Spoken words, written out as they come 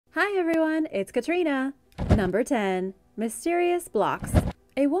Hi everyone, it's Katrina. Number 10. Mysterious Blocks.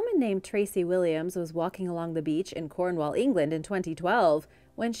 A woman named Tracy Williams was walking along the beach in Cornwall, England in 2012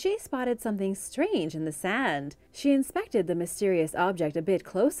 when she spotted something strange in the sand. She inspected the mysterious object a bit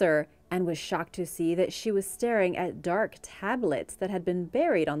closer and was shocked to see that she was staring at dark tablets that had been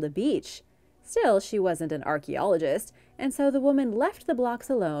buried on the beach. Still, she wasn't an archaeologist, and so the woman left the blocks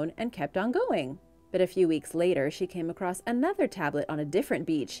alone and kept on going. But a few weeks later, she came across another tablet on a different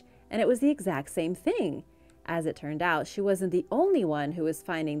beach, and it was the exact same thing. As it turned out, she wasn't the only one who was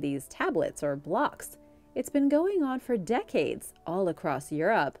finding these tablets or blocks. It's been going on for decades, all across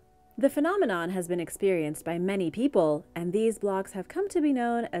Europe. The phenomenon has been experienced by many people, and these blocks have come to be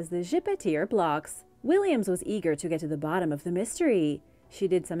known as the Gipetier blocks. Williams was eager to get to the bottom of the mystery. She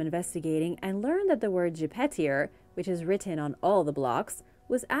did some investigating and learned that the word Gipetier, which is written on all the blocks,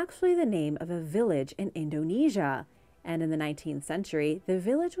 was actually the name of a village in Indonesia, and in the 19th century, the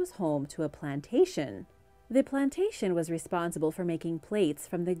village was home to a plantation. The plantation was responsible for making plates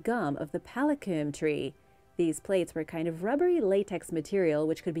from the gum of the palicum tree. These plates were a kind of rubbery latex material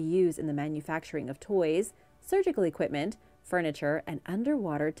which could be used in the manufacturing of toys, surgical equipment, furniture, and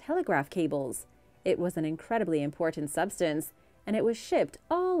underwater telegraph cables. It was an incredibly important substance, and it was shipped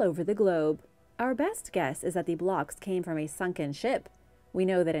all over the globe. Our best guess is that the blocks came from a sunken ship. We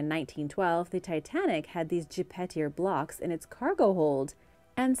know that in 1912, the Titanic had these Gipetier blocks in its cargo hold.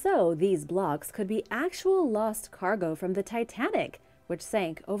 And so these blocks could be actual lost cargo from the Titanic, which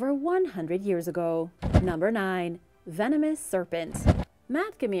sank over 100 years ago. Number 9. Venomous Serpent.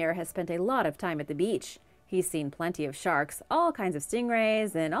 Matt Gamere has spent a lot of time at the beach. He's seen plenty of sharks, all kinds of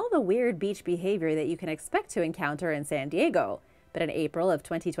stingrays, and all the weird beach behavior that you can expect to encounter in San Diego. But in April of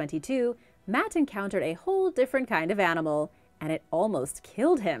 2022, Matt encountered a whole different kind of animal, and it almost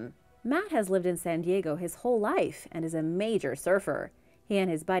killed him. Matt has lived in San Diego his whole life and is a major surfer. He and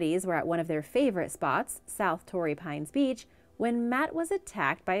his buddies were at one of their favorite spots, South Torrey Pines Beach, when Matt was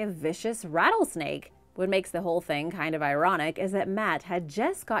attacked by a vicious rattlesnake. What makes the whole thing kind of ironic is that Matt had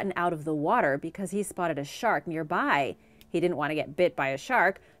just gotten out of the water because he spotted a shark nearby. He didn't want to get bit by a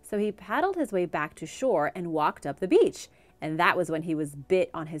shark, so he paddled his way back to shore and walked up the beach. And that was when he was bit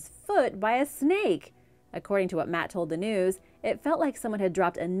on his foot by a snake. According to what Matt told the news, it felt like someone had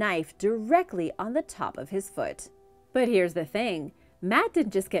dropped a knife directly on the top of his foot. But here's the thing. Matt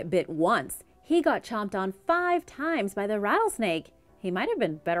didn't just get bit once. He got chomped on 5 times by the rattlesnake. He might have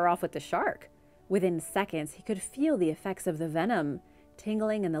been better off with the shark. Within seconds, he could feel the effects of the venom.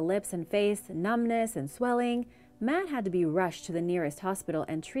 Tingling in the lips and face, numbness and swelling. Matt had to be rushed to the nearest hospital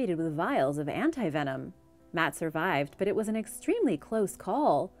and treated with vials of anti-venom. Matt survived, but it was an extremely close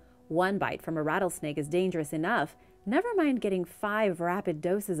call. One bite from a rattlesnake is dangerous enough, never mind getting 5 rapid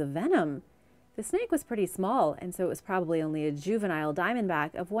doses of venom. The snake was pretty small, and so it was probably only a juvenile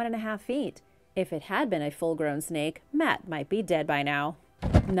diamondback of 1.5 feet. If it had been a full-grown snake, Matt might be dead by now.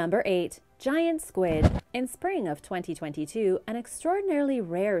 Number 8. Giant Squid. In spring of 2022, an extraordinarily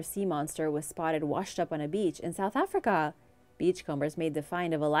rare sea monster was spotted washed up on a beach in South Africa. Beachcombers made the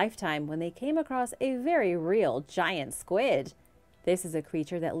find of a lifetime when they came across a very real giant squid. This is a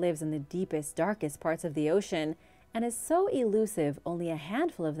creature that lives in the deepest, darkest parts of the ocean and is so elusive only a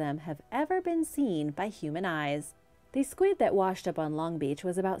handful of them have ever been seen by human eyes. The squid that washed up on Long Beach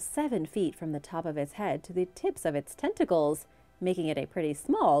was about 7 feet from the top of its head to the tips of its tentacles, making it a pretty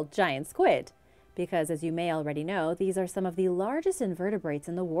small giant squid. Because, as you may already know, these are some of the largest invertebrates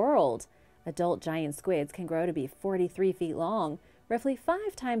in the world. Adult giant squids can grow to be 43 feet long, roughly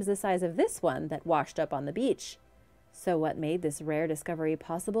 5 times the size of this one that washed up on the beach. So what made this rare discovery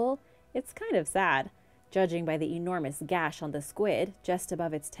possible? It's kind of sad. Judging by the enormous gash on the squid, just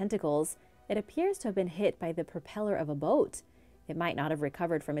above its tentacles, it appears to have been hit by the propeller of a boat. It might not have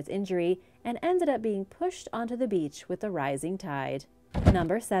recovered from its injury and ended up being pushed onto the beach with the rising tide.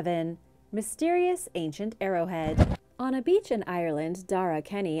 Number 7. Mysterious Ancient Arrowhead. On a beach in Ireland, Dara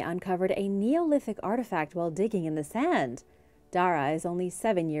Kenny uncovered a Neolithic artifact while digging in the sand. Dara is only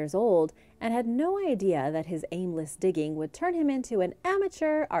 7 years old and had no idea that his aimless digging would turn him into an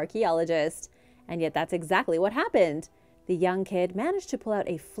amateur archaeologist. And yet that's exactly what happened. The young kid managed to pull out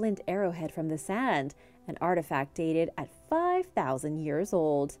a flint arrowhead from the sand, an artifact dated at 5,000 years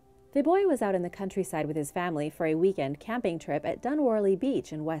old. The boy was out in the countryside with his family for a weekend camping trip at Dunworley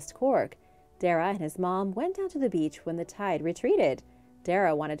Beach in West Cork. Dara and his mom went down to the beach when the tide retreated.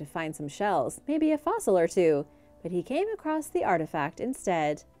 Dara wanted to find some shells, maybe a fossil or two, but he came across the artifact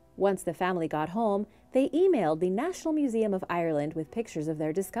instead. Once the family got home, they emailed the National Museum of Ireland with pictures of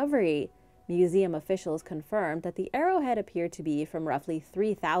their discovery. Museum officials confirmed that the arrowhead appeared to be from roughly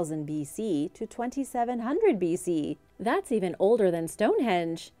 3000 BC to 2700 BC. That's even older than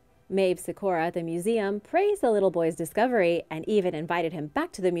Stonehenge. Maeve Sikora at the museum praised the little boy's discovery and even invited him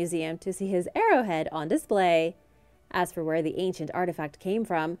back to the museum to see his arrowhead on display. As for where the ancient artifact came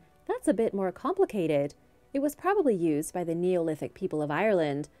from, that's a bit more complicated. It was probably used by the Neolithic people of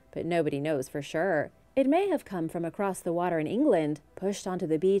Ireland, but nobody knows for sure. It may have come from across the water in England, pushed onto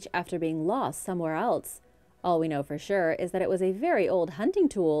the beach after being lost somewhere else. All we know for sure is that it was a very old hunting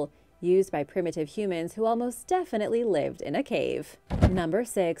tool used by primitive humans who almost definitely lived in a cave. Number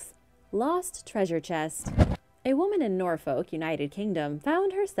 6. Lost treasure chest. A woman in Norfolk, United Kingdom,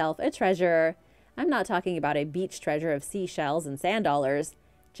 found herself a treasure. I'm not talking about a beach treasure of seashells and sand dollars.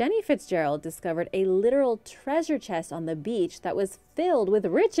 Jenny Fitzgerald discovered a literal treasure chest on the beach that was filled with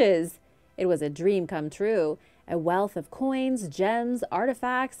riches. It was a dream come true, a wealth of coins, gems,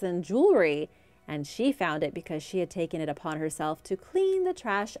 artifacts, and jewelry. And she found it because she had taken it upon herself to clean the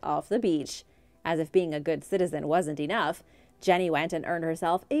trash off the beach. As if being a good citizen wasn't enough, Jenny went and earned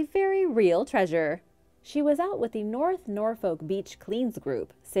herself a very real treasure. She was out with the North Norfolk Beach Cleans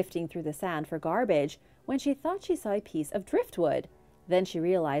group, sifting through the sand for garbage, when she thought she saw a piece of driftwood. Then she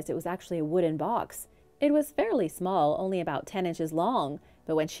realized it was actually a wooden box. It was fairly small, only about 10 inches long,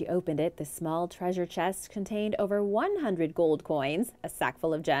 but when she opened it, the small treasure chest contained over 100 gold coins, a sack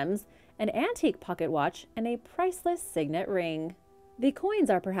full of gems, an antique pocket watch, and a priceless signet ring. The coins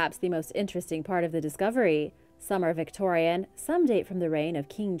are perhaps the most interesting part of the discovery. Some are Victorian, some date from the reign of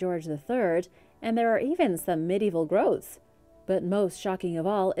King George III, and there are even some medieval growths. But most shocking of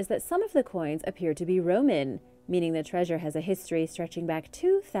all is that some of the coins appear to be Roman, meaning the treasure has a history stretching back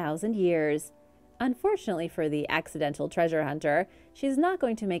 2,000 years. Unfortunately for the accidental treasure hunter, she's not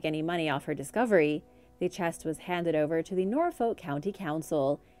going to make any money off her discovery. The chest was handed over to the Norfolk County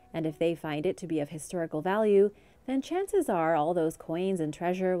Council, and if they find it to be of historical value, then chances are all those coins and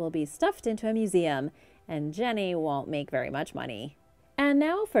treasure will be stuffed into a museum, and Jenny won't make very much money. And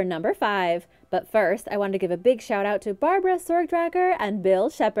now for number 5. But first, I want to give a big shout out to Barbara Sorgdracker and Bill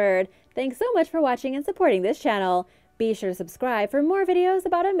Shepard. Thanks so much for watching and supporting this channel. Be sure to subscribe for more videos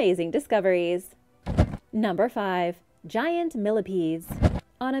about amazing discoveries. Number 5. Giant millipedes.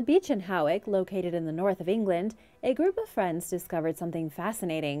 On a beach in Howick, located in the north of England, a group of friends discovered something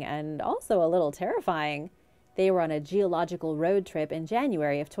fascinating and also a little terrifying. They were on a geological road trip in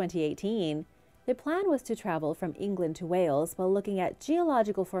January of 2018. The plan was to travel from England to Wales while looking at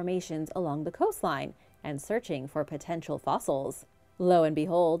geological formations along the coastline and searching for potential fossils. Lo and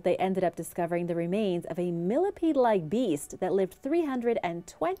behold, they ended up discovering the remains of a millipede-like beast that lived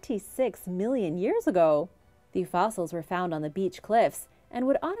 326 million years ago. The fossils were found on the beach cliffs and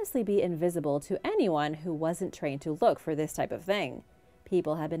would honestly be invisible to anyone who wasn't trained to look for this type of thing.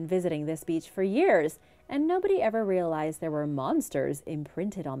 People had been visiting this beach for years, and nobody ever realized there were monsters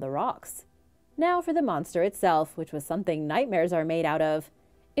imprinted on the rocks. Now for the monster itself, which was something nightmares are made out of.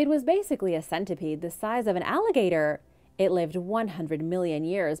 It was basically a centipede the size of an alligator. It lived 100 million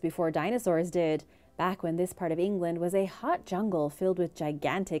years before dinosaurs did, back when this part of England was a hot jungle filled with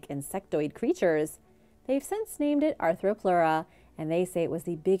gigantic insectoid creatures. They've since named it Arthropleura, and they say it was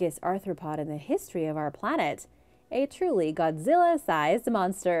the biggest arthropod in the history of our planet. A truly Godzilla-sized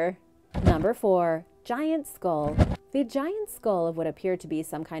monster. Number 4. Giant skull. The giant skull of what appeared to be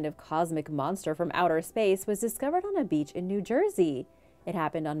some kind of cosmic monster from outer space was discovered on a beach in New Jersey. It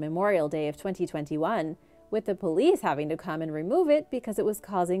happened on Memorial Day of 2021, with the police having to come and remove it because it was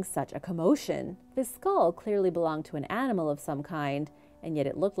causing such a commotion. The skull clearly belonged to an animal of some kind, and yet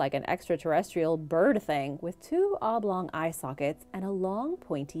it looked like an extraterrestrial bird thing with 2 oblong eye sockets and a long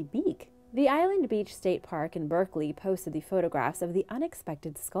pointy beak. The Island Beach State Park in Berkeley posted the photographs of the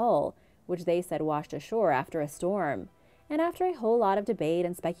unexpected skull, which they said washed ashore after a storm. And after a whole lot of debate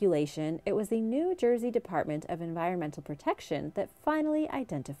and speculation, it was the New Jersey Department of Environmental Protection that finally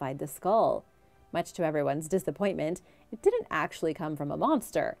identified the skull. Much to everyone's disappointment, it didn't actually come from a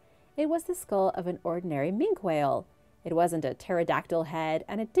monster. It was the skull of an ordinary minke whale. It wasn't a pterodactyl head,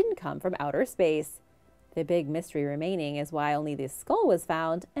 and it didn't come from outer space. The big mystery remaining is why only the skull was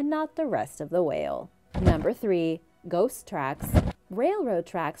found and not the rest of the whale. Number 3. Ghost tracks. Railroad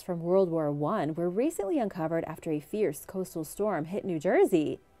tracks from World War I were recently uncovered after a fierce coastal storm hit New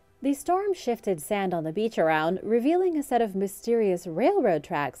Jersey. The storm shifted sand on the beach around, revealing a set of mysterious railroad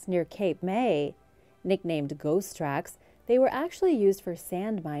tracks near Cape May. Nicknamed ghost tracks, they were actually used for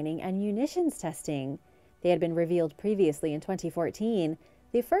sand mining and munitions testing. They had been revealed previously in 2014,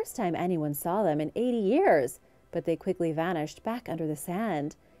 the first time anyone saw them in 80 years, but they quickly vanished back under the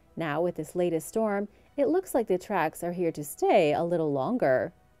sand. Now, with this latest storm, it looks like the tracks are here to stay a little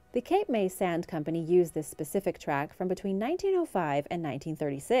longer. The Cape May Sand Company used this specific track from between 1905 and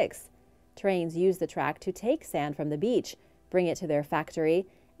 1936. Trains used the track to take sand from the beach, bring it to their factory,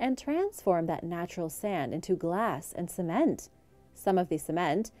 and transformed that natural sand into glass and cement. Some of the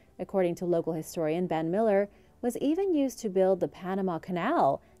cement, according to local historian Ben Miller, was even used to build the Panama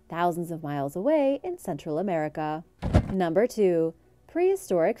Canal, thousands of miles away in Central America. Number 2.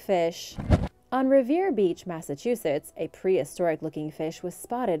 Prehistoric fish. On Revere Beach, Massachusetts, a prehistoric-looking fish was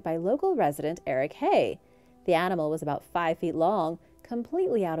spotted by local resident Eric Hay. The animal was about 5 feet long,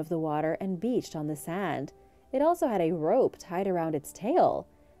 completely out of the water and beached on the sand. It also had a rope tied around its tail.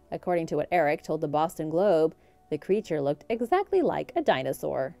 According to what Eric told the Boston Globe, the creature looked exactly like a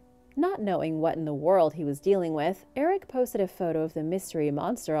dinosaur. Not knowing what in the world he was dealing with, Eric posted a photo of the mystery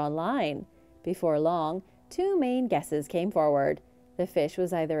monster online. Before long, 2 main guesses came forward. The fish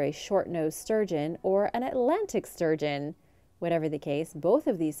was either a short-nosed sturgeon or an Atlantic sturgeon. Whatever the case, both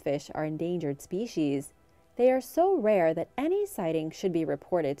of these fish are endangered species. They are so rare that any sighting should be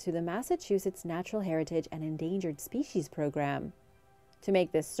reported to the Massachusetts Natural Heritage and Endangered Species Program. To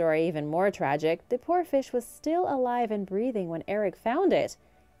make this story even more tragic, the poor fish was still alive and breathing when Eric found it.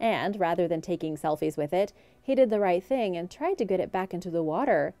 And rather than taking selfies with it, he did the right thing and tried to get it back into the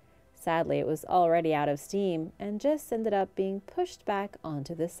water. Sadly, it was already out of steam and just ended up being pushed back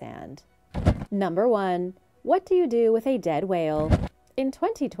onto the sand. Number 1. What do you do with a dead whale? In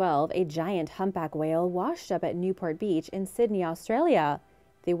 2012, a giant humpback whale washed up at Newport Beach in Sydney, Australia.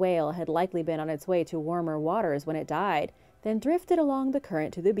 The whale had likely been on its way to warmer waters when it died, then drifted along the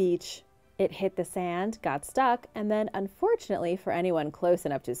current to the beach. It hit the sand, got stuck, and then, unfortunately for anyone close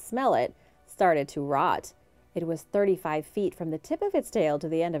enough to smell it, started to rot. It was 35 feet from the tip of its tail to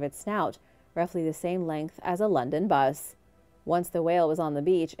the end of its snout, roughly the same length as a London bus. Once the whale was on the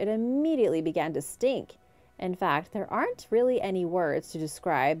beach, it immediately began to stink. In fact, there aren't really any words to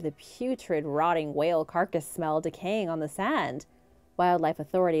describe the putrid, rotting whale carcass smell decaying on the sand. Wildlife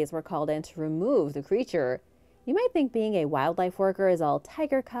authorities were called in to remove the creature. You might think being a wildlife worker is all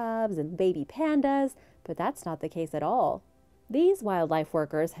tiger cubs and baby pandas, but that's not the case at all. These wildlife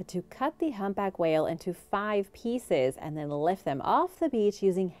workers had to cut the humpback whale into 5 pieces and then lift them off the beach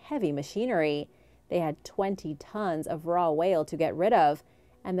using heavy machinery. They had 20 tons of raw whale to get rid of,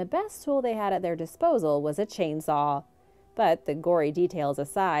 and the best tool they had at their disposal was a chainsaw. But the gory details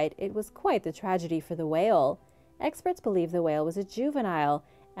aside, it was quite the tragedy for the whale. Experts believe the whale was a juvenile,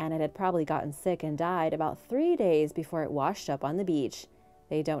 and it had probably gotten sick and died about 3 days before it washed up on the beach.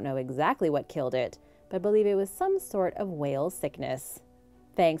 They don't know exactly what killed it, but believe it was some sort of whale sickness.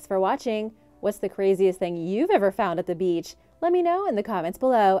 Thanks for watching. What's the craziest thing you've ever found at the beach? Let me know in the comments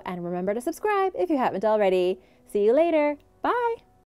below, and remember to subscribe if you haven't already. See you later. Bye!